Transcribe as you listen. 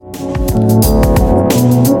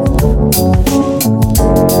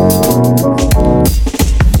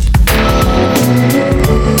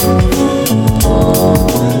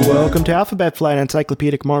Alphabet Flight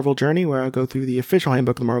Encyclopedic Marvel Journey, where I go through the official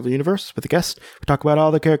handbook of the Marvel Universe with a guest. We talk about all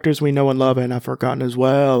the characters we know and love and have forgotten as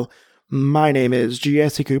well. My name is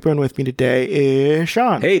Jesse Cooper, and with me today is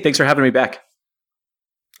Sean. Hey, thanks for having me back.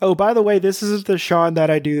 Oh, by the way, this is the Sean that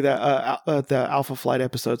I do the Alpha Flight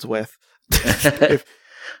episodes with.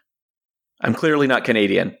 I'm clearly not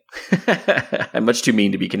Canadian. I'm much too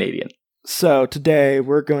mean to be Canadian. So today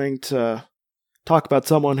we're going to talk about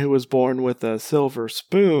someone who was born with a silver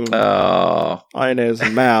spoon in his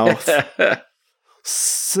mouth.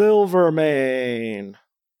 Silvermane.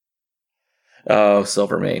 Oh,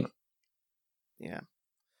 Silvermane. Yeah.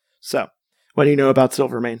 So, what do you know about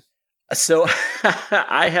Silvermane? So,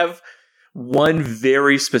 I have one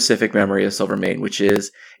very specific memory of Silvermane, which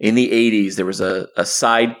is in the 80s, there was a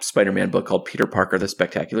side Spider-Man book called Peter Parker, the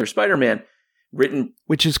Spectacular Spider-Man, written...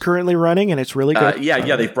 Which is currently running, and it's really good.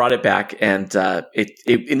 Yeah, they've brought it back. And it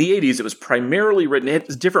in the 80s, it was primarily written... It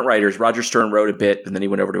was different writers. Roger Stern wrote a bit, and then he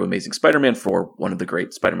went over to Amazing Spider-Man for one of the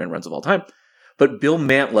great Spider-Man runs of all time. But Bill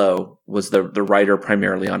Mantlo was the writer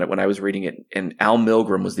primarily on it when I was reading it, and Al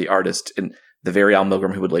Milgrom was the artist, and the very Al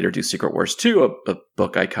Milgrom who would later do Secret Wars 2, a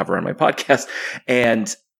book I cover on my podcast.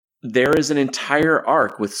 And there is an entire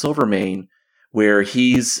arc with Silvermane where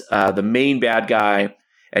he's the main bad guy,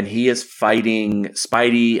 and he is fighting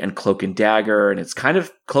Spidey and Cloak and Dagger, and it's kind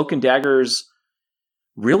of Cloak and Dagger's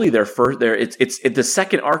really their first. It's the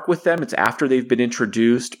second arc with them. It's after they've been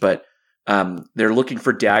introduced, but they're looking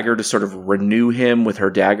for Dagger to sort of renew him with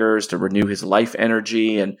her daggers, to renew his life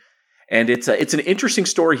energy, and it's an interesting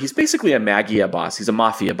story. He's basically a Magia boss. He's a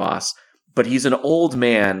mafia boss, but he's an old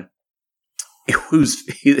man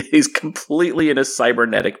he's completely in a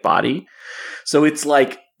cybernetic body. So it's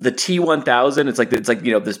like the T-1000. It's like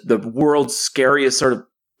the world's scariest sort of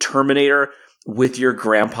Terminator with your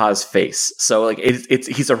grandpa's face. So like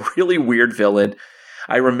he's a really weird villain.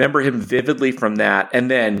 I remember him vividly from that,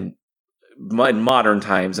 and then in modern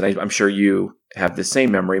times, and I'm sure you have the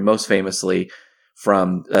same memory, most famously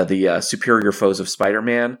from the Superior Foes of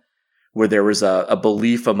Spider-Man, where there was a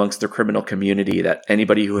belief amongst the criminal community that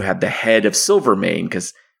anybody who had the head of Silvermane,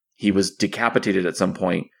 because he was decapitated at some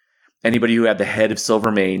point, anybody who had the head of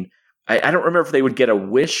Silvermane, I don't remember if they would get a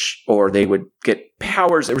wish or they would get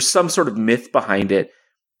powers. There was some sort of myth behind it.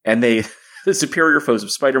 And the Superior Foes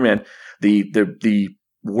of Spider-Man, the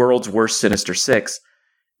world's worst Sinister Six,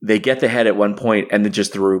 they get the head at one point and then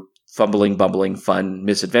just through fumbling, bumbling, fun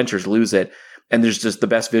misadventures lose it. And there's just the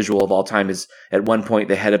best visual of all time is at one point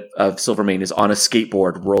the head of Silvermane is on a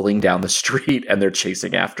skateboard rolling down the street and they're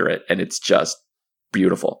chasing after it. And it's just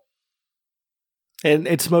beautiful. And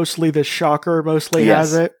it's mostly the Shocker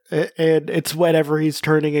has it. And it's whenever he's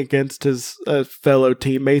turning against his fellow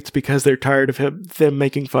teammates because they're tired of them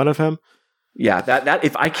making fun of him. Yeah, that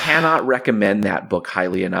if I cannot recommend that book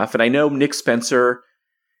highly enough. And I know Nick Spencer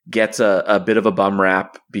gets a bit of a bum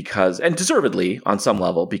rap because, and deservedly on some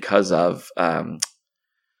level, because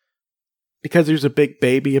there's a big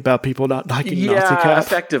baby about people not liking Nazi Cap.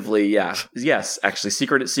 Effectively, yeah. Yes, actually,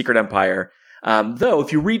 Secret Empire. Though,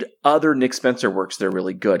 if you read other Nick Spencer works, they're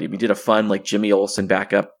really good. He did a fun, like, Jimmy Olsen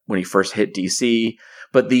backup when he first hit DC.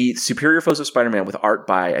 But the Superior Foes of Spider-Man with art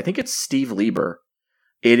by, I think it's Steve Lieber.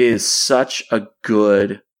 It is such a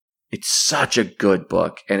good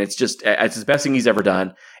book. And it's the best thing he's ever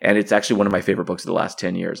done. And it's actually one of my favorite books of the last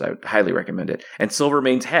 10 years. I would highly recommend it. And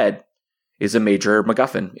Silvermane's head is a major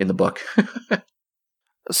MacGuffin in the book.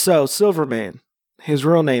 So, Silvermane, his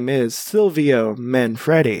real name is Silvio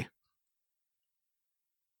Manfredi.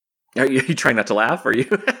 Are you trying not to laugh? Are you?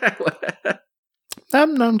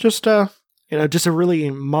 I'm just just a really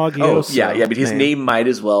magioso. Oh, yeah, but his name might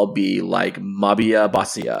as well be like Mabia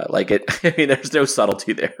Basia. Like it. I mean, there's no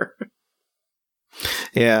subtlety there.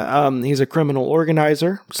 Yeah, he's a criminal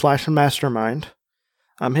organizer / mastermind.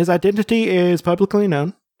 His identity is publicly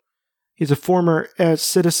known. He's a former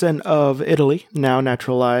citizen of Italy, now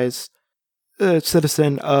naturalized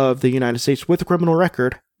citizen of the United States with a criminal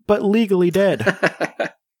record, but legally dead.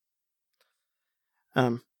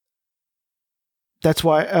 That's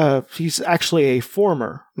why he's actually a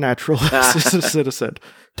former naturalized citizen,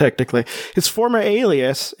 technically. His former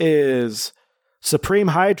alias is Supreme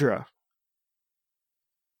Hydra.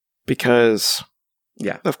 Because,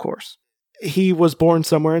 yeah, of course. He was born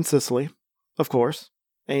somewhere in Sicily, of course,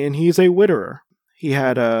 and he's a widower. He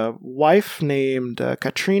had a wife named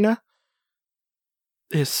Katrina.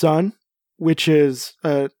 His son, which is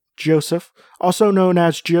Joseph, also known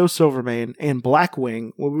as Joe Silvermane, and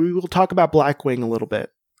Blackwing. We will talk about Blackwing a little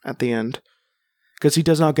bit at the end, because he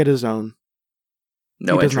does not get his own.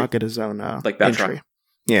 Does not get his own like Batroc. entry.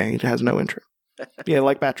 Yeah, he has no entry. Yeah,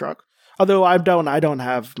 like Batroc. Although I don't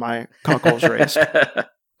have my cockles raised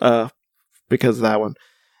because of that one.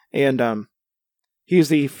 And he's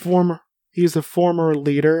the former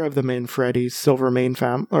leader of the Manfredi Silvermane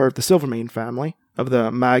the Silvermane family of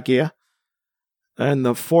the Magia, and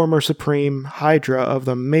the former Supreme Hydra of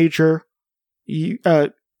the major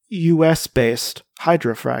US-based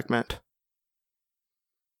Hydra fragment.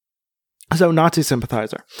 So, Nazi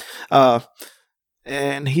sympathizer.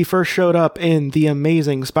 And he first showed up in The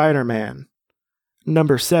Amazing Spider-Man,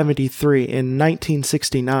 number 73 in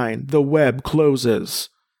 1969. The Web Closes.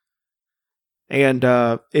 And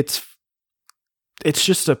it's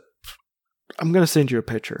just I'm going to send you a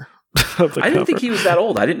picture of the I didn't cover. think he was that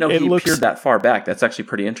old. I didn't know he appeared that far back. That's actually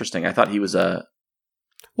pretty interesting. I thought he was a...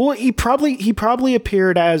 Well, he probably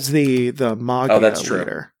appeared as the Magia that's true.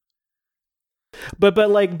 leader. But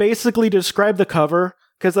like, basically describe the cover,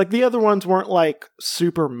 because like the other ones weren't like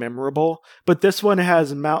super memorable, but this one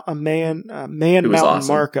has Man Mountain awesome.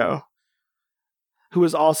 Marco, who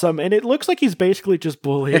is awesome, and it looks like he's basically just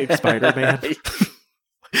bullying Spider-Man.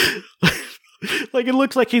 Like, it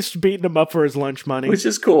looks like he's beating him up for his lunch money, which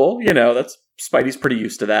is cool. That's Spidey's pretty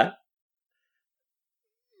used to that.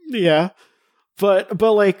 Yeah, but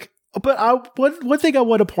one thing I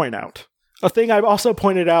want to point out. A thing I've also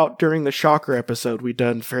pointed out during the Shocker episode we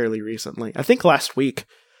done fairly recently. I think last week,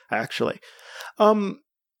 actually.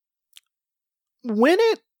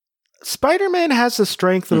 Spider-Man has a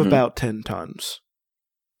strength of about 10 tons.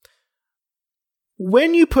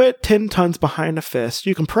 When you put 10 tons behind a fist,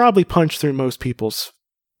 you can probably punch through most people's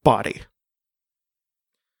body.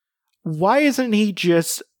 Why isn't he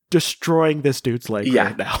just destroying this dude's leg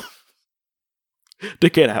right now? To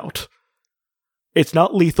get out. It's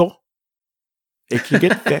not lethal. It can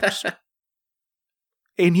get fixed.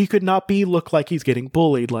 And he could not look like he's getting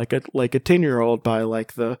bullied like a 10-year-old by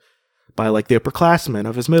the upperclassmen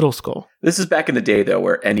of his middle school. This is back in the day, though,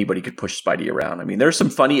 where anybody could push Spidey around. I mean, there's some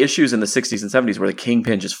funny issues in the 60s and 70s where the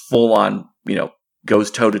Kingpin just full on,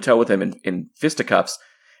 goes toe-to-toe with him in fisticuffs.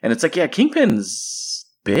 And it's like, yeah, Kingpin's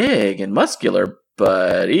big and muscular,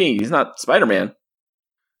 but he's not Spider-Man.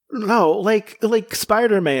 No, like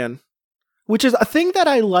Spider-Man, which is a thing that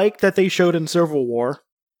I like that they showed in Civil War,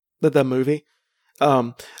 the movie.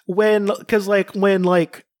 Because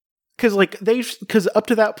up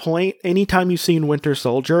to that point, anytime you've seen Winter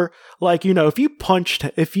Soldier, if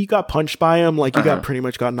you got punched by him, you got pretty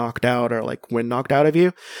much got knocked out or wind knocked out of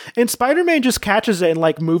you. And Spider-Man just catches it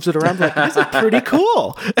and moves it around this is pretty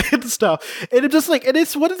cool and stuff. And it just and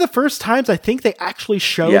it's one of the first times I think they actually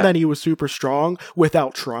show that he was super strong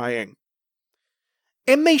without trying.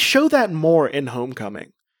 And they show that more in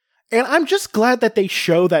Homecoming. And I'm just glad that they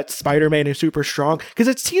show that Spider-Man is super strong, because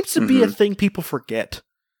it seems to be a thing people forget.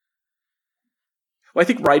 Well, I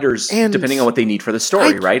think writers, depending on what they need for the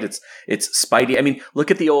story, right? It's Spidey. I mean, look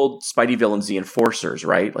at the old Spidey villains, the Enforcers,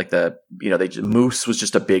 right? Moose was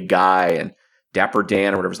just a big guy, and Dapper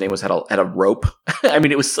Dan or whatever his name was had a rope. I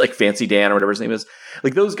mean, it was Fancy Dan or whatever his name is.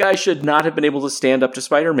 Those guys should not have been able to stand up to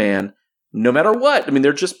Spider-Man, no matter what. I mean,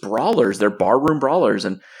 they're just brawlers. They're barroom brawlers.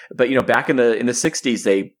 But back in the 60s,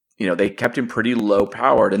 they kept him pretty low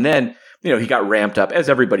powered, and then he got ramped up, as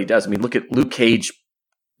everybody does. I mean, look at Luke Cage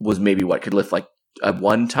was maybe could lift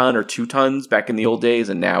 1 ton or 2 tons back in the old days,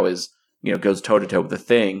 and now goes toe to toe with the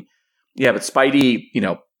Thing. Yeah, but Spidey,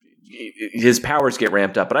 his powers get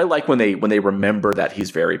ramped up. But I like when they remember that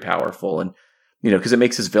he's very powerful, and because it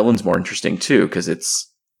makes his villains more interesting too. Because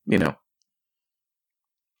it's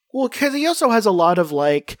well, because he also has a lot of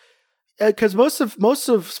because most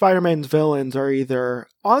of Spider-Man's villains are either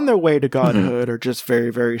on their way to godhood or just very,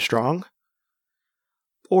 very strong,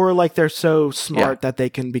 or they're so smart that they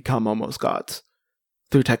can become almost gods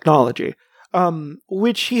through technology.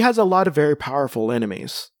 Which he has a lot of very powerful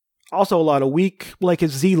enemies. Also a lot of weak,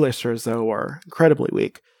 his Z-listers though are incredibly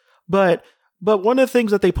weak. But one of the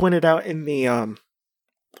things that they pointed out in the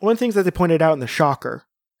Shocker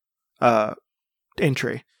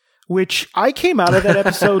entry, which I came out of that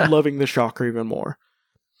episode loving the Shocker even more.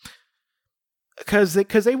 Because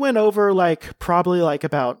they went over probably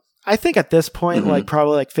about, I think at this point,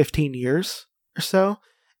 probably 15 years or so.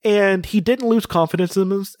 And he didn't lose confidence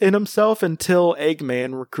in himself until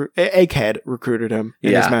Egghead recruited him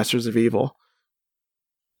in his Masters of Evil.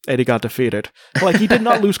 And he got defeated. He did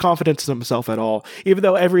not lose confidence in himself at all. Even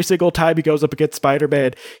though every single time he goes up against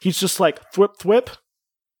Spider-Man, he's just thwip, thwip.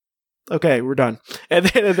 Okay, we're done. And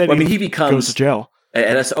then he becomes, goes to jail.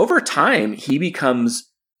 And over time, he becomes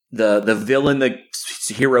the villain the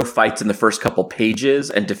hero fights in the first couple pages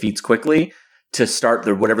and defeats quickly, to start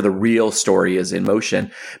whatever the real story is in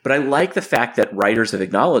motion. But I like the fact that writers have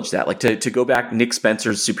acknowledged that. Like to go back, Nick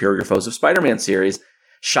Spencer's Superior Foes of Spider-Man series,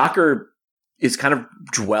 Shocker is kind of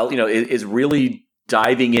is really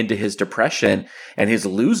diving into his depression and his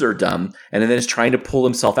loserdom, and then is trying to pull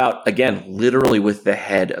himself out again, literally with the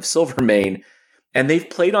head of Silvermane. And they've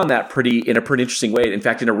played on that in a pretty interesting way. In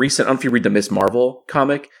fact, in a recent, I don't know if you read the Miss Marvel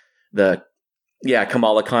comic,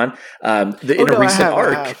 Kamala Khan. In a recent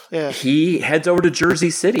arc, he heads over to Jersey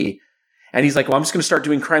City, and he's like, "Well, I'm just going to start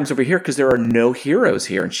doing crimes over here because there are no heroes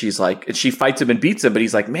here." And she's like, and she fights him and beats him, but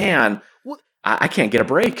he's like, "Man, I can't get a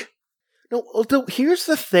break." No, here's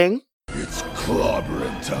the thing. It's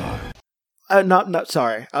clobbering time.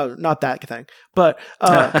 Not that thing. But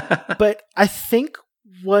but I think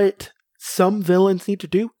what some villains need to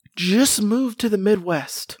do, just move to the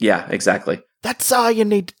Midwest. Yeah, exactly. That's all you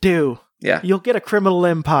need to do. Yeah. You'll get a criminal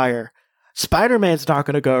empire. Spider-Man's not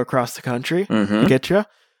going to go across the country. Mm-hmm. Get you?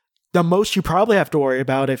 The most you probably have to worry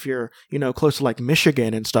about if you're, close to like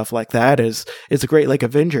Michigan and stuff like that is the Great Lake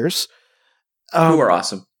Avengers. Who are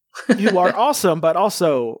awesome. You are awesome, but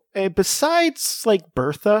also, besides like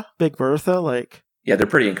Big Bertha, like... Yeah, they're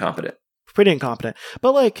pretty incompetent.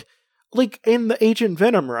 But like in the Agent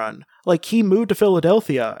Venom run, like he moved to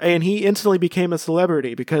Philadelphia and he instantly became a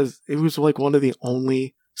celebrity because it was like one of the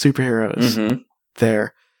only superheroes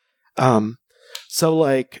there. So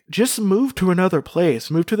like just move to another place,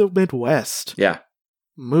 move to the Midwest. Yeah.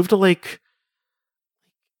 Move to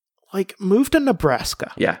move to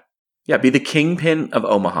Nebraska. Yeah. Yeah, be the kingpin of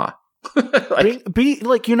Omaha. be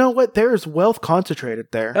like, you know what? There's wealth concentrated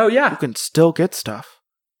there. Oh yeah. You can still get stuff.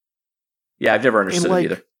 Yeah, I've never understood it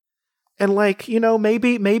either. And like,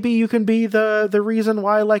 maybe you can be the reason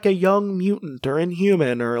why like a young mutant or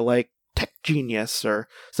inhuman or like tech genius or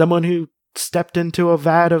someone who stepped into a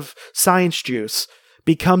vat of science juice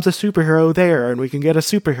becomes a superhero there, and we can get a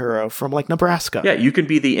superhero from like Nebraska. Yeah, you can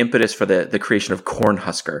be the impetus for the creation of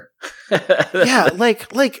Cornhusker. Yeah,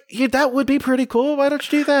 that would be pretty cool. Why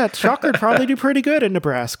don't you do that? Shocker'd probably do pretty good in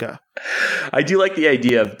Nebraska. I do like the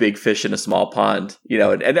idea of big fish in a small pond,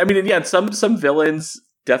 and I mean, yeah, some villains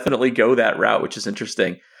definitely go that route, which is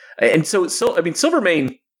interesting. And so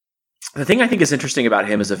Silvermane, the thing I think is interesting about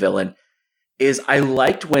him as a villain is I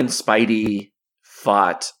liked when Spidey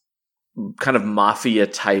fought kind of mafia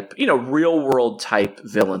type, real world type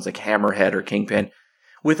villains like Hammerhead or Kingpin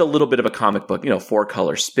with a little bit of a comic book,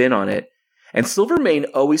 4-color spin on it. And Silvermane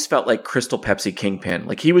always felt like Crystal Pepsi Kingpin.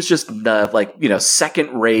 Like he was just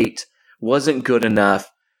second rate, wasn't good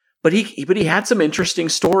enough. But he had some interesting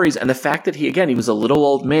stories, and the fact that he was a little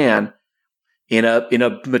old man in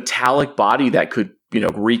a metallic body that could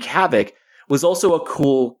wreak havoc was also a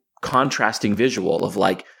cool contrasting visual of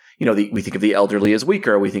like, we think of the elderly as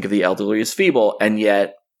weaker, we think of the elderly as feeble, and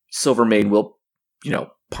yet Silvermane will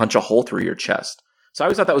punch a hole through your chest. So I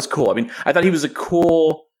always thought that was cool. I mean, I thought he was a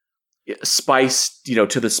cool spice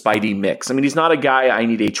to the Spidey mix. I mean, he's not a guy I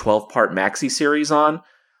need a 12-part maxi series on.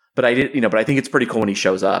 But I think it's pretty cool when he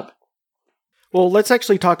shows up. Well, let's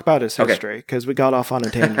actually talk about his history, because we got off on a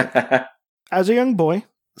tangent. As a young boy,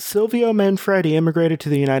 Silvio Manfredi immigrated to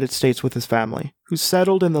the United States with his family, who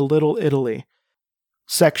settled in the Little Italy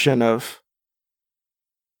section of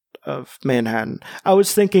Manhattan. I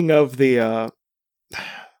was thinking of the I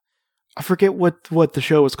forget what the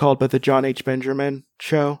show was called, but the John H. Benjamin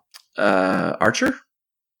show. Archer?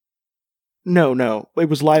 No, it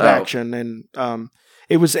was live action, and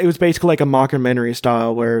it was basically like a mockumentary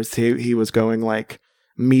style, where he was going like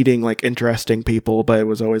meeting like interesting people, but it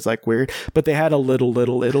was always like weird. But they had a Little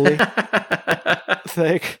Italy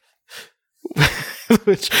thing,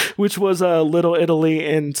 which was a Little Italy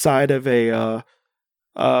inside of a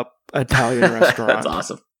Italian restaurant. That's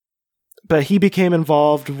awesome. But he became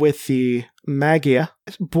involved with the Magia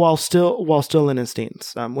while still in his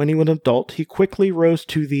teens. When he was an adult, he quickly rose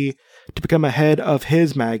to become a head of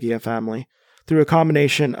his Magia family through a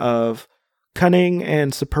combination of cunning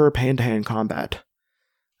and superb hand-to-hand combat.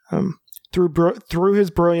 Through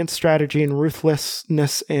his brilliant strategy and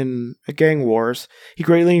ruthlessness in gang wars, he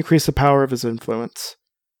greatly increased the power of his influence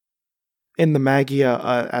in the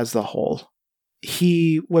Magia as the whole.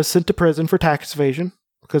 He was sent to prison for tax evasion,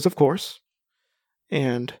 because of course,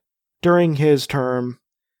 and during his term,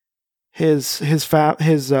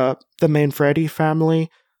 the Manfredi family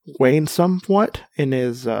waned somewhat, and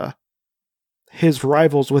his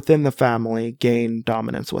rivals within the family gained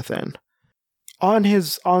dominance within. On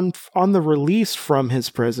the release from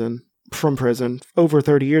prison over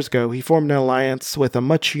 30 years ago, he formed an alliance with a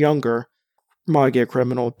much younger Magia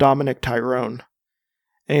criminal, Dominic Tyrone.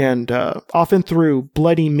 And often through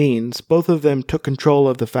bloody means, both of them took control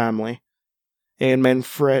of the family and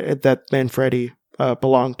Manfredi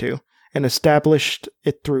belonged to, and established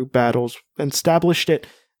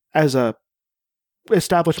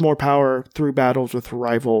more power through battles with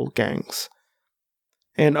rival gangs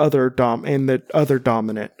and other dominant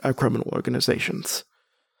criminal organizations.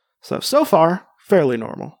 So far, fairly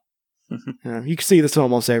normal. Mm-hmm. You can see this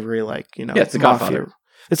almost every it's the Godfather.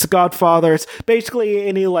 It's the Godfather. It's basically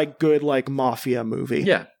any good mafia movie.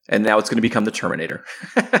 Yeah, and now it's going to become the Terminator.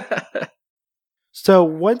 So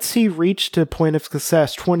once he reached a point of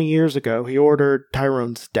success 20 years ago, he ordered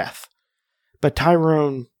Tyrone's death. But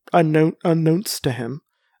Tyrone, unknowns to him,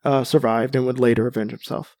 survived and would later avenge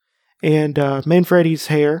himself. And Manfredi's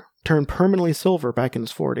hair turned permanently silver back in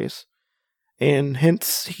his 40s. And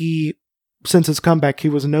hence, since his comeback, he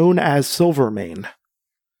was known as Silvermane.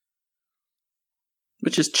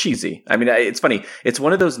 Which is cheesy. I mean, it's funny. It's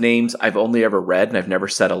one of those names I've only ever read and I've never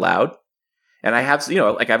said aloud. And I have,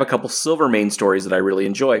 I have a couple Silvermane stories that I really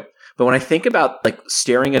enjoy. But when I think about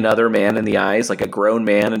staring another man in the eyes, like a grown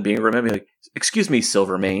man, and being remembered, "Excuse me,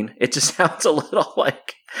 Silvermane," it just sounds a little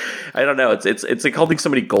I don't know. It's like calling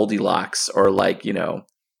somebody Goldilocks or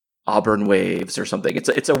Auburn Waves or something.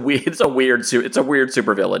 It's a weird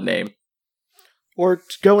supervillain name. Or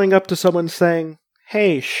going up to someone saying,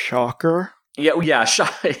 "Hey, Shocker." Yeah.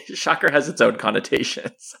 Shocker has its own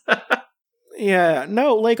connotations. Yeah,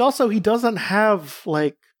 no, also he doesn't have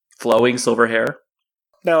flowing silver hair.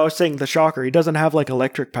 No, I was saying the Shocker. He doesn't have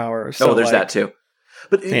electric powers. So, there's that too.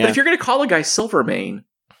 But if you're going to call a guy Silvermane,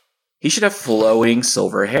 he should have flowing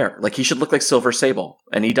silver hair. He should look like Silver Sable,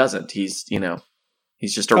 and he doesn't. He's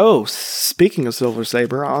just a... Oh, speaking of Silver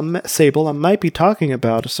Sable, I might be talking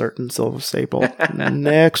about a certain Silver Sable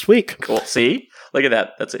next week. Cool. See? Look at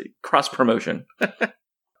that. That's a cross promotion.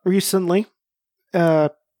 Recently,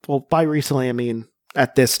 by recently I mean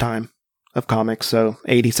at this time of comics, so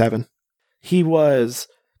 87. He was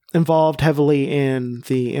involved heavily in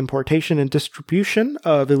the importation and distribution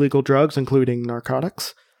of illegal drugs, including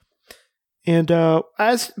narcotics. And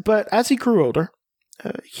as he grew older,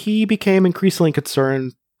 he became increasingly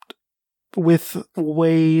concerned with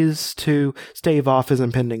ways to stave off his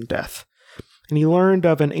impending death. And he learned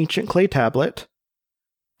of an ancient clay tablet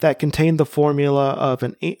that contained the formula of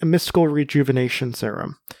a mystical rejuvenation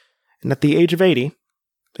serum. And at the age of 80,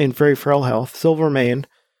 in very frail health, Silvermane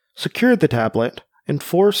secured the tablet and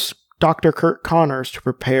forced Dr. Kurt Connors to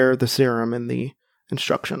prepare the serum in the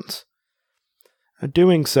instructions.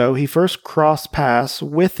 Doing so, he first crossed paths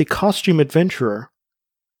with the costume adventurer,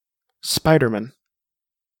 Spider-Man.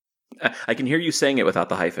 I can hear you saying it without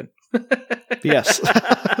the hyphen. Yes.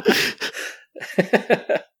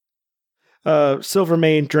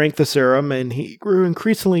 Silvermane drank the serum, and he grew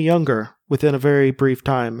increasingly younger within a very brief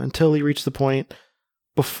time, until he reached the point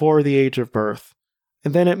before the age of birth.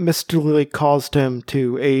 And then it mystically caused him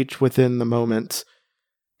to age within the moments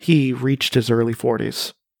he reached his early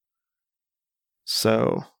 40s.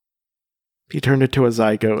 So he turned into a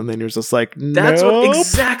zygote, and then he was just like, "Nope." That's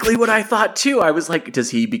exactly what I thought too. I was like, does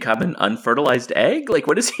he become an unfertilized egg?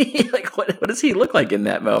 What does he what does he look like in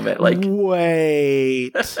that moment?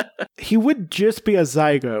 Wait. He would just be a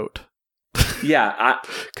zygote. Yeah,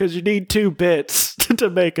 because you need 2 bits to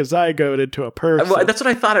make a zygote into a person. Well, that's what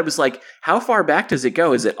I thought. I was like, how far back does it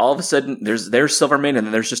go? Is it all of a sudden there's Silvermane and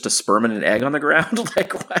then there's just a sperm and an egg on the ground?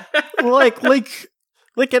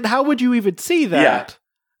 What? And how would you even see that? Yeah.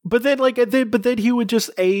 But then he would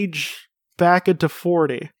just age back into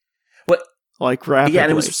 40. What? Rapidly. Yeah,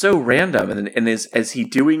 and it was so random. And is he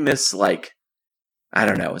doing this I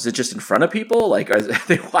don't know? Is it just in front of people? Are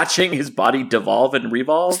they watching his body devolve and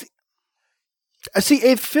revolve? See,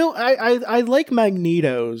 I like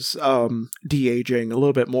Magneto's de-aging a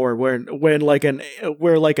little bit more where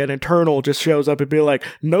an Eternal just shows up and be like,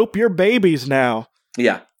 "Nope, you're babies now."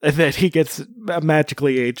 Yeah. And then he gets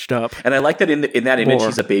magically aged up. And I like that in that image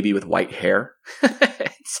he's a baby with white hair.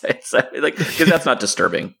 It's because that's not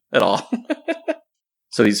disturbing at all.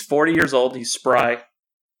 So he's 40 years old, he's spry.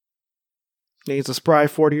 He's a spry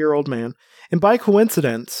 40-year-old man. And by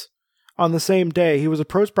coincidence, on the same day, he was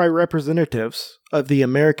approached by representatives of the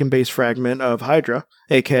American-based fragment of Hydra,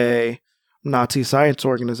 aka Nazi science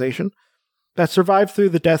organization, that survived through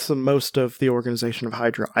the deaths of most of the organization of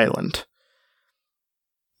Hydra Island,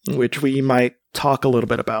 which we might talk a little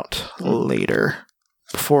bit about later,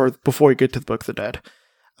 before we get to the Book of the Dead.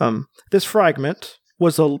 This fragment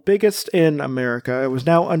was the biggest in America. It was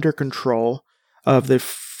now under control of the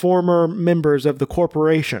former members of the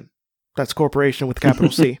corporation. That's corporation with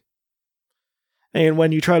capital C. And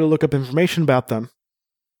when you try to look up information about them,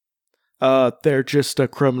 they're just a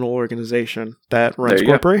criminal organization that runs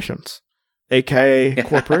corporations, aka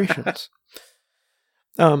corporations.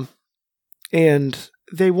 And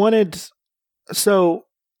they wanted, so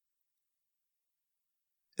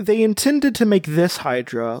they intended to make this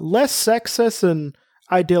Hydra less sexist and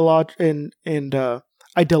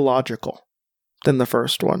ideological than the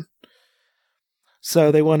first one.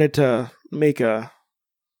 So they wanted to make a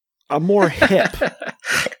more hip,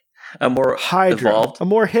 a more Hydra, evolved, a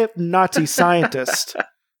more hip Nazi scientist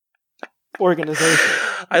organization.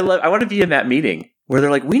 I want to be in that meeting where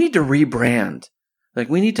they're like, we need to rebrand. Like,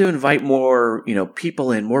 we need to invite more,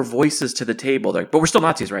 people in, more voices to the table. They're like, but we're still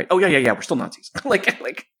Nazis, right? Oh yeah, we're still Nazis.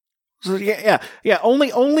 like. So, yeah.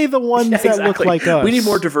 Only the ones that look like us. We need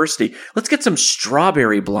more diversity. Let's get some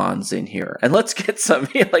strawberry blondes in here, and let's get some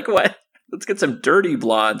what? Let's get some dirty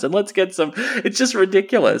blondes, and let's get some. It's just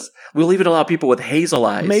ridiculous. We'll even allow people with hazel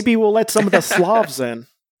eyes. Maybe we'll let some of the Slavs in.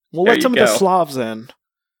 We'll let some of the Slavs in.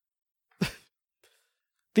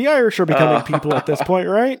 The Irish are becoming people at this point,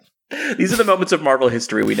 right? These are the moments of Marvel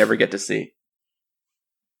history we never get to see.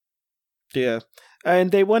 Yeah.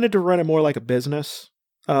 And they wanted to run it more like a business.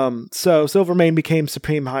 So Silvermane became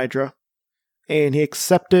Supreme Hydra, and he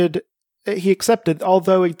accepted,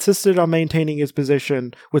 although he insisted on maintaining his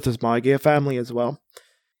position with his Magia family as well.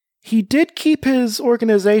 He did keep his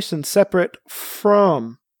organization separate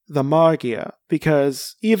from the Magia,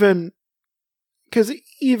 because even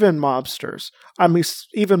mobsters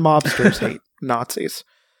hate Nazis.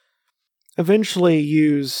 Eventually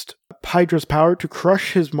used Hydra's power to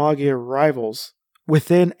crush his Magia rivals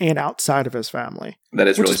within and outside of his family. That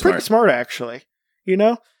is really smart. Pretty smart, actually.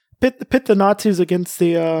 Pit the Nazis against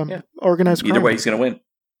the organized crime. Either way, he's going to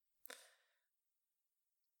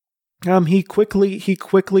win. He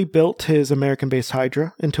quickly built his American-based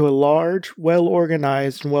Hydra into a large,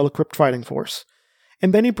 well-organized, and well-equipped fighting force.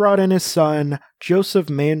 And then he brought in his son, Joseph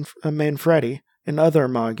Manfredi, and other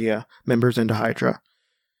Magia members into Hydra.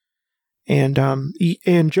 And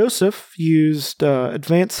Joseph used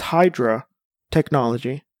advanced Hydra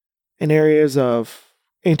technology in areas of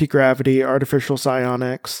anti-gravity, artificial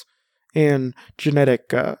psionics, and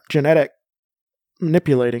genetic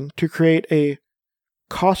manipulating to create a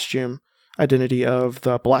costume identity of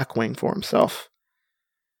the Blackwing for himself.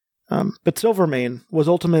 But Silvermane was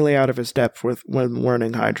ultimately out of his depth when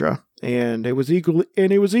learning Hydra, and it was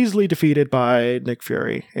easily defeated by Nick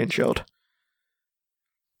Fury and S.H.I.E.L.D.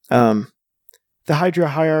 The Hydra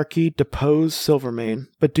hierarchy deposed Silvermane,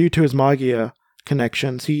 but due to his Magia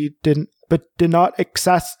connections, he did not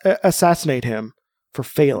assassinate him for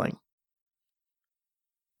failing,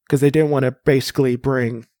 because they didn't want to basically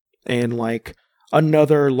bring in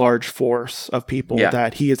another large force of people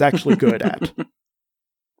that he is actually good at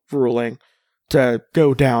ruling to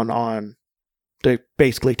go down on, to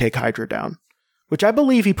basically take Hydra down, which I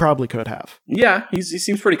believe he probably could have. Yeah, he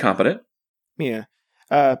seems pretty competent. Yeah.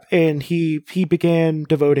 And he began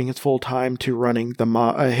devoting his full time to running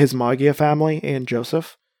his Magia family and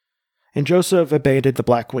Joseph. And Joseph abandoned the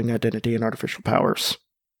Blackwing identity and artificial powers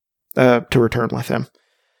to return with him.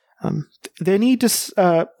 Then he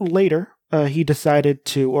later he decided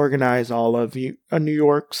to organize all of New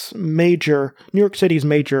York City's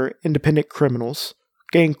major independent criminals,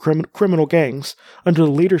 criminal gangs, under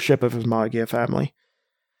the leadership of his Magia family.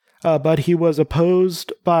 But he was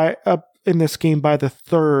opposed in this game by the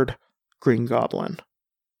third Green Goblin,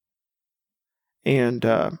 and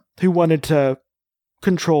who wanted to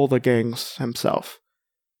control the gangs himself.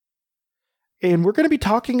 And we're going to be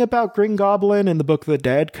talking about Green Goblin in the Book of the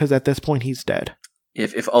Dead, because at this point he's dead.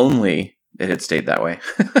 If only it had stayed that way.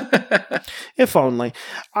 If only.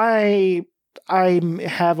 I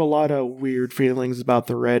have a lot of weird feelings about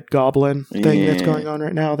the Red Goblin thing that's going on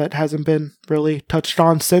right now that hasn't been really touched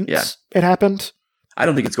on since it happened. I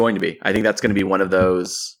don't think it's going to be. I think that's going to be one of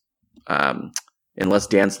those, unless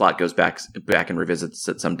Dan Slott goes back and revisits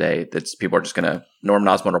it someday, people are just going to, Norman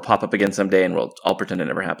Osborn will pop up again someday and we'll all pretend it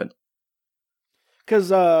never happened.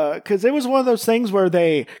 Because it was one of those things where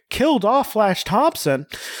they killed off Flash Thompson.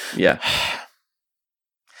 Yeah.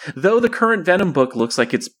 Though the current Venom book looks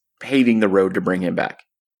like it's paving the road to bring him back.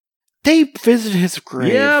 They visited his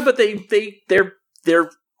grave. Yeah, but they're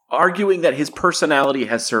arguing that his personality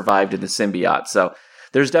has survived in the symbiote. So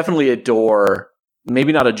there's definitely a door,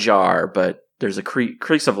 maybe not ajar, but there's a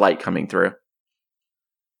crease of light coming through.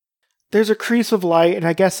 There's a crease of light, and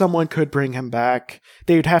I guess someone could bring him back.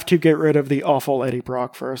 They'd have to get rid of the awful Eddie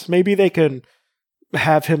Brock first. Maybe they can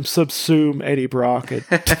have him subsume Eddie Brock.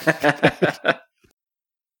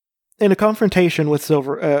 In a confrontation with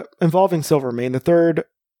involving Silvermane, the third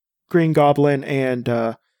Green Goblin and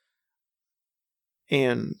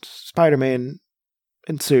Spider-Man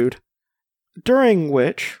ensued, during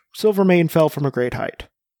which Silvermane fell from a great height.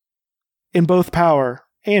 in both power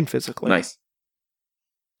and physically. Nice.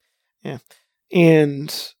 Yeah.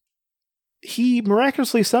 And he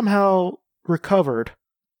miraculously somehow recovered,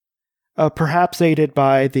 perhaps aided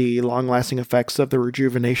by the long-lasting effects of the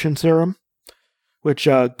rejuvenation serum, which,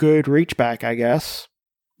 good reach back, I guess.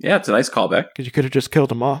 Yeah, it's a nice callback. Because you could have just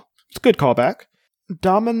killed him all. It's a good callback.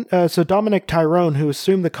 So Dominic Tyrone, who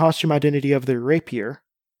assumed the costume identity of the Rapier,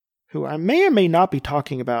 who I may or may not be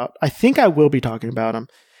talking about, I think I will be talking about him,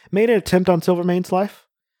 made an attempt on Silvermane's life,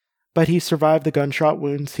 but he survived the gunshot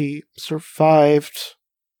wounds. He survived...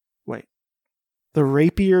 Wait. The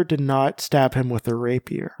Rapier did not stab him with the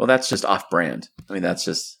Rapier. Well, that's just off-brand. I mean, that's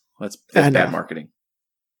bad marketing.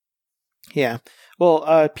 Yeah.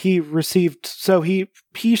 Well, he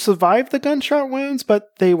survived the gunshot wounds, but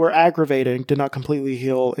they were aggravating, did not completely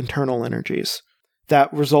heal internal energies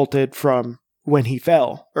that resulted from when he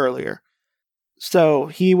fell earlier. So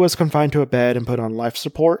he was confined to a bed and put on life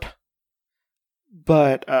support.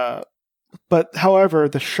 But however,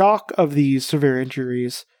 the shock of these severe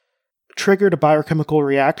injuries triggered a biochemical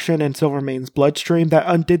reaction in Silvermane's bloodstream that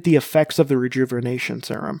undid the effects of the rejuvenation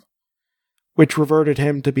serum, which reverted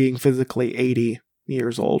him to being physically 80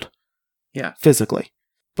 years old. Yeah. Physically.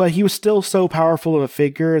 But he was still so powerful of a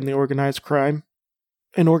figure in the organized crime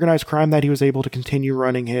that he was able to continue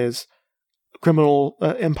running his criminal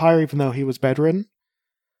empire even though he was bedridden.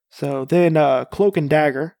 So then Cloak and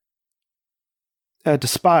Dagger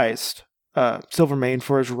despised Silvermane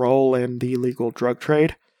for his role in the illegal drug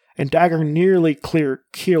trade, and Dagger nearly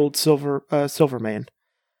killed Silvermane.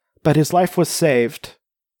 But his life was saved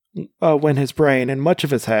when his brain and much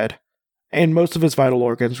of his head and most of his vital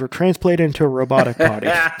organs were transplanted into a robotic body.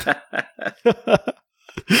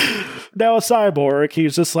 Now a cyborg,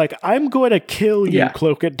 he's just like, I'm going to kill you,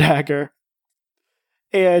 Cloak and Dagger.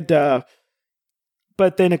 And,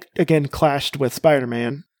 but then again clashed with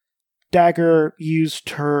Spider-Man. Dagger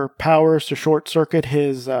used her powers to short-circuit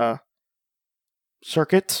his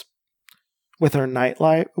circuits with her night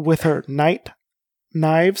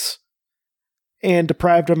knives, and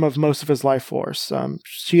deprived him of most of his life force.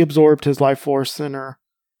 She absorbed his life force in her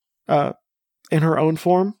own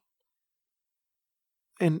form,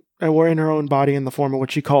 or in her own body in the form of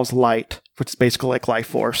what she calls light, which is basically like life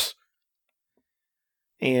force.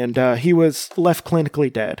 And he was left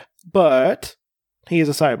clinically dead, but he is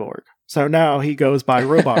a cyborg, so now he goes by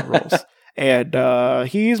robot rules, and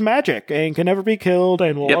he's magic and can never be killed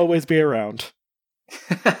and will always be around.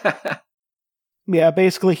 Yeah,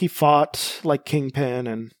 basically he fought like Kingpin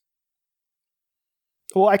and...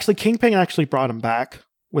 Well, actually, Kingpin actually brought him back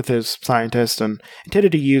with his scientist and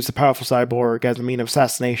intended to use the powerful cyborg as a means of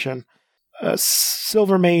assassination.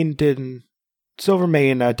 Silvermane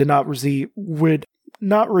would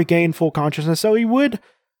not regain full consciousness, so he would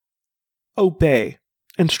obey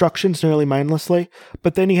instructions nearly mindlessly,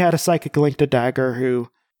 but then he had a psychic link to Dagger who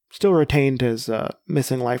still retained his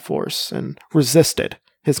missing life force and resisted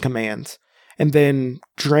his commands. And then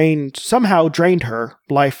somehow drained her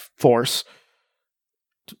life force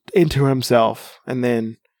into himself. And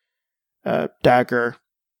then Dagger,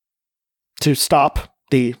 to stop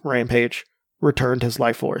the rampage, returned his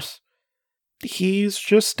life force. He's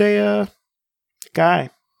just a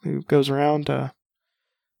guy who goes around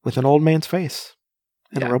with an old man's face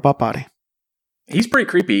and a robot body. He's pretty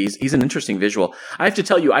creepy. He's an interesting visual. I have to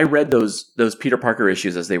tell you, I read those Peter Parker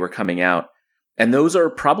issues as they were coming out. And those are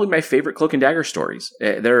probably my favorite Cloak and Dagger stories.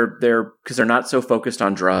 They're because they're not so focused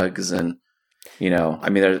on drugs, and I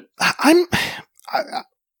mean,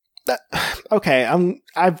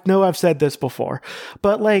 I've said this before,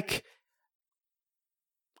 but like,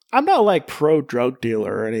 I'm not like pro drug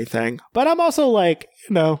dealer or anything, but I'm also like,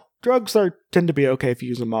 drugs tend to be okay if you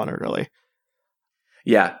use them moderately.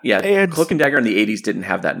 Yeah. And Cloak and Dagger in the 80s didn't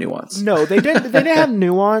have that nuance. No, they didn't. They didn't have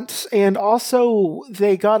nuance, and also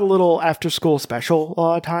they got a little after-school special a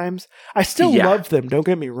lot of times. I still love them. Don't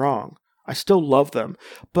get me wrong. I still love them,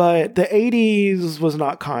 but the 80s was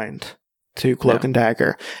not kind to Cloak and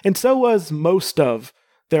Dagger, and so was most of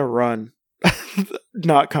their run.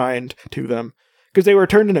 Not kind to them because they were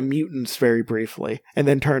turned into mutants very briefly, and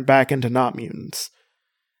then turned back into not mutants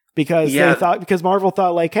because Marvel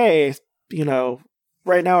thought like, hey,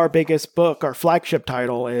 right now, our biggest book, our flagship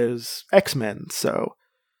title is X-Men, so,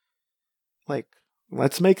 like,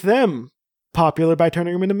 let's make them popular by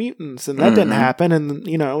turning them into mutants, and that didn't happen, and,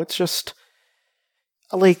 it's just,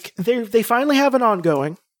 like, they finally have an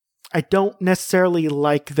ongoing. I don't necessarily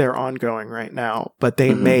like their ongoing right now, but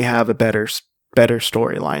they may have a better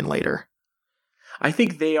storyline later. I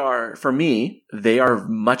think they are, for me, they are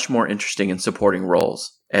much more interesting in supporting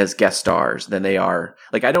roles as guest stars than they are.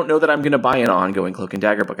 Like, I don't know that I'm going to buy an ongoing Cloak and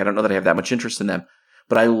Dagger book. I don't know that I have that much interest in them.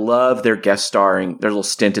 But I love their guest starring, their little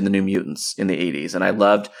stint in the New Mutants in the 80s. And I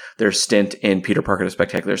loved their stint in Peter Parker, the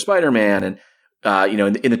Spectacular Spider-Man. And,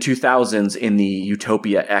 in the 2000s, in the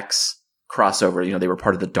Utopia X crossover, they were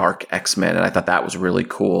part of the Dark X-Men. And I thought that was really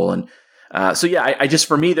cool. And I just,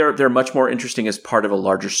 for me, they're much more interesting as part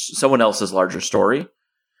of someone else's larger story.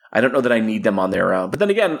 I don't know that I need them on their own. But then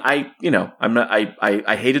again, I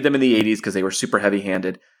hated them in the 80s because they were super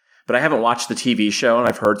heavy-handed. But I haven't watched the TV show, and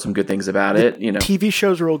I've heard some good things about it. TV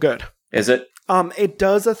show's real good. Is it? It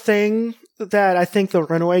does a thing that I think the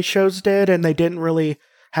Runaway shows did, and they didn't really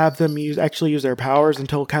have them use their powers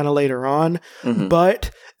until kind of later on. Mm-hmm.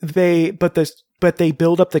 But they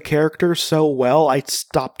build up the characters so well, I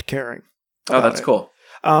stopped caring. Oh, that's cool.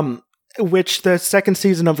 Which the second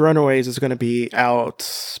season of Runaways is going to be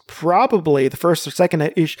out. Probably the first or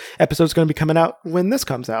second episode is going to be coming out when this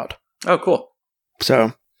comes out. Oh, cool.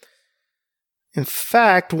 So. In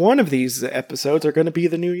fact, one of these episodes are going to be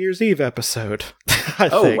the New Year's Eve episode. I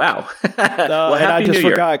think. Wow. Well, and I just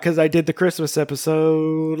forgot because I did the Christmas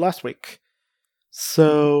episode last week.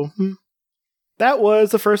 So that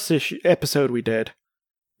was the first episode we did.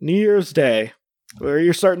 New Year's Day, where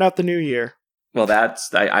you're starting out the new year. Well,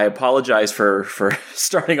 I apologize for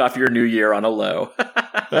starting off your new year on a low.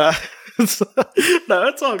 No,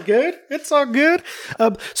 it's all good. It's all good.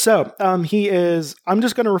 He is. I'm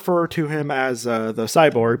just going to refer to him as the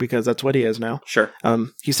cyborg because that's what he is now. Sure.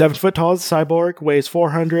 He's 7 foot tall as a cyborg, weighs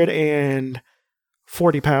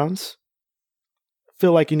 440 pounds.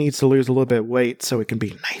 Feel like he needs to lose a little bit of weight so he can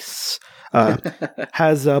be nice.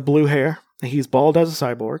 Has blue hair. He's bald as a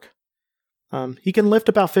cyborg. He can lift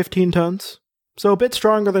about 15 tons. So a bit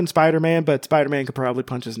stronger than Spider-Man, but Spider-Man could probably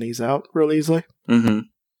punch his knees out real easily. Mm-hmm.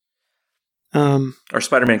 Or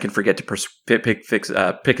Spider-Man can forget to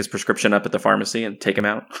pick his prescription up at the pharmacy and take him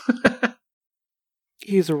out.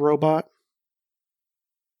 He's a robot.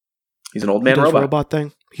 He's an old man robot. Robot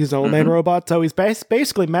thing. He's an old man robot, so he's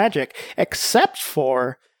basically magic, except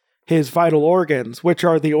for his vital organs, which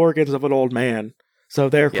are the organs of an old man. So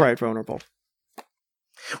they're quite vulnerable.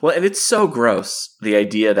 Well, and it's so gross, the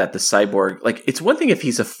idea that the cyborg, like, it's one thing if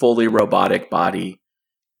he's a fully robotic body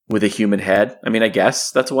with a human head. I mean, I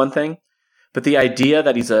guess that's one thing. But the idea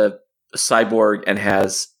that he's a cyborg and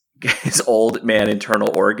has his old man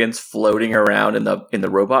internal organs floating around in the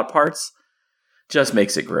robot parts just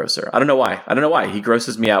makes it grosser. I don't know why. He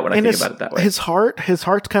grosses me out when I think about it that way. His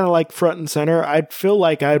heart's kind of like front and center. I'd feel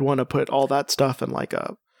like I'd want to put all that stuff in like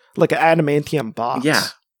an adamantium box. Yeah.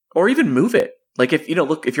 Or even move it. Like if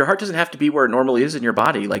your heart doesn't have to be where it normally is in your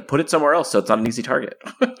body, like put it somewhere else so it's not an easy target.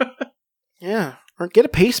 Yeah. Or get a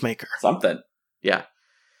pacemaker. Something. Yeah.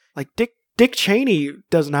 Like Dick Cheney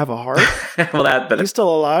doesn't have a heart. Well, he's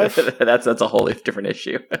still alive. That's a wholly different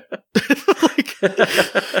issue.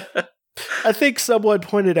 I think someone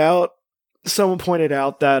pointed out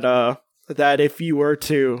that if you were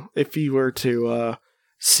to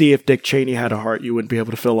see if Dick Cheney had a heart, you wouldn't be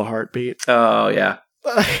able to feel a heartbeat. Oh yeah.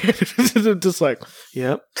 Just like,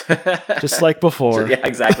 yep. Just like before. Yeah,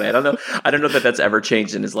 exactly. I don't know that that's ever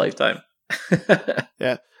changed in his lifetime.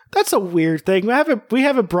 Yeah. That's a weird thing. We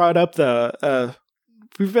haven't brought up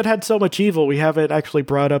we've had so much evil, we haven't actually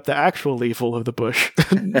brought up the actual evil of the Bush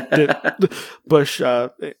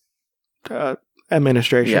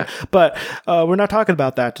administration. Yeah. But we're not talking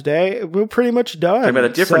about that today. We're pretty much done. Talking about a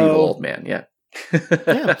different evil old man, yeah.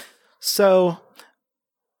 Yeah. So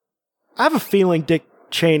I have a feeling Dick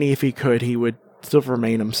Cheney, if he could, he would still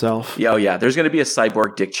remain himself. Yeah, oh yeah. There's going to be a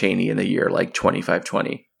cyborg Dick Cheney in the year like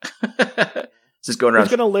 2520. Just going around. He's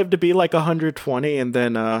going to live to be like 120 and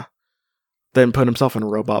then put himself in a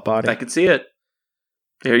robot body. I could see it.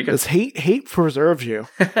 There you go. Because hate preserves you.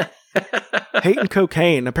 Hate and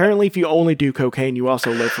cocaine. Apparently, if you only do cocaine, you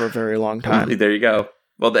also live for a very long time. There you go.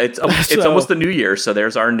 Well, it's almost the new year, so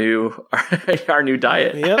there's our new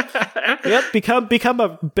diet. Yep. Become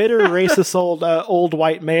a bitter, racist old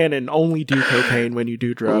white man and only do cocaine when you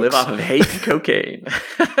do drugs. Live off of hate and cocaine.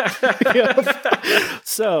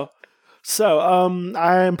 So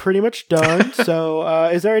I'm pretty much done. So,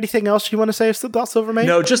 is there anything else you want to say about Silvermane?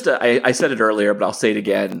 No, just I said it earlier, but I'll say it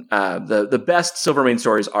again. The best Silvermane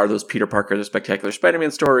stories are those Peter Parker, the Spectacular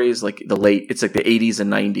Spider-Man stories, like the 80s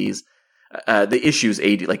and 90s. The issues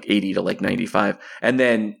 80 to like 95, and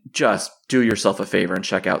then just do yourself a favor and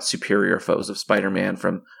check out Superior Foes of Spider-Man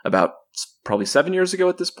from about probably 7 years ago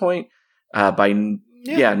at this point, by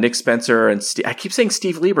Nick Spencer and I keep saying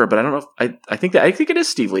Steve Lieber, but I don't know if I think it is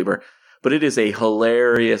Steve Lieber, but it is a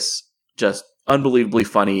hilarious, just unbelievably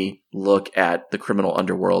funny look at the criminal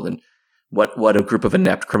underworld and what a group of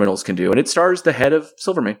inept criminals can do. And it stars the head of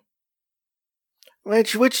Silvermane.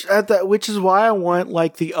 Which is why I want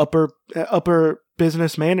like the upper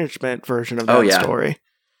business management version of that story.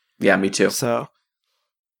 Yeah, me too. So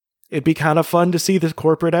it'd be kind of fun to see this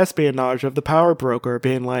corporate espionage of the power broker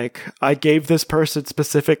being like, I gave this person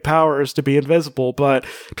specific powers to be invisible, but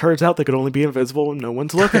turns out they could only be invisible when no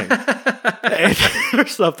one's looking. Or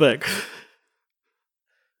something.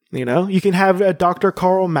 You know, you can have a Dr.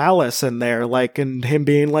 Carl Malice in there, like, and him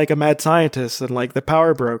being like a mad scientist and like the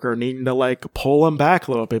power broker needing to like pull him back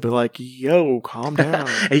a little bit, but like, yo, calm down.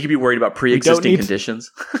 And he could be worried about pre-existing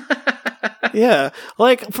conditions. Yeah,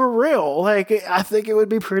 like for real, like I think it would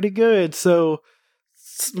be pretty good. So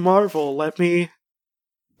Marvel, let me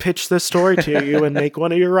pitch this story to you and make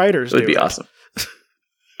one of your writers. It would be awesome.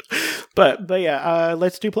 But yeah,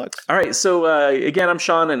 let's do plugs. All right, so again, I'm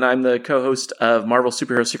Sean, and I'm the co-host of Marvel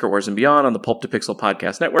Superhero Secret Wars and Beyond on the Pulp to Pixel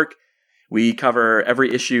podcast network. We cover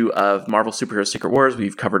every issue of Marvel Superhero Secret Wars.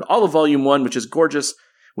 We've covered all of Volume 1, which is gorgeous.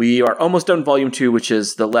 We are almost done Volume 2, which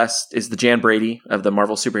is the Jan Brady of the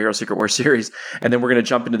Marvel Superhero Secret Wars series. And then we're going to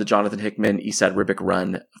jump into the Jonathan Hickman, Esad Ribic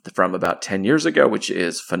run from about 10 years ago, which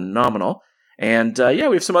is phenomenal. And we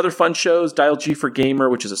have some other fun shows. Dial G for Gamer,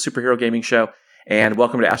 which is a superhero gaming show. And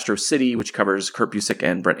Welcome to Astro City, which covers Kurt Busiek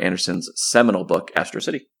and Brent Anderson's seminal book, Astro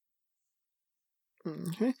City.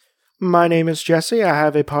 Okay. My name is Jesse. I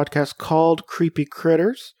have a podcast called Creepy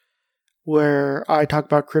Critters, where I talk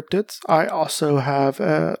about cryptids. I also have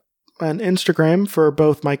an Instagram for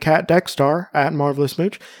both my cat Dexstar at Marvelous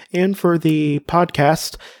Mooch and for the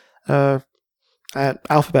podcast at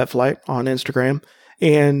Alphabet Flight on Instagram.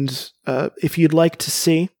 And if you'd like to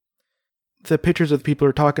see the pictures of the people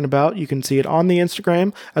we're talking about, you can see it on the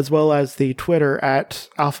Instagram as well as the Twitter at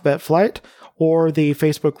Alphabet Flight or the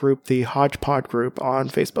Facebook group, the Hodgepod group on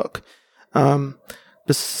Facebook.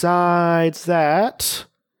 Besides that,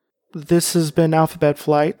 this has been Alphabet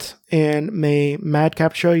Flight, and may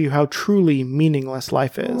Madcap show you how truly meaningless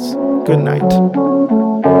life is. Good night.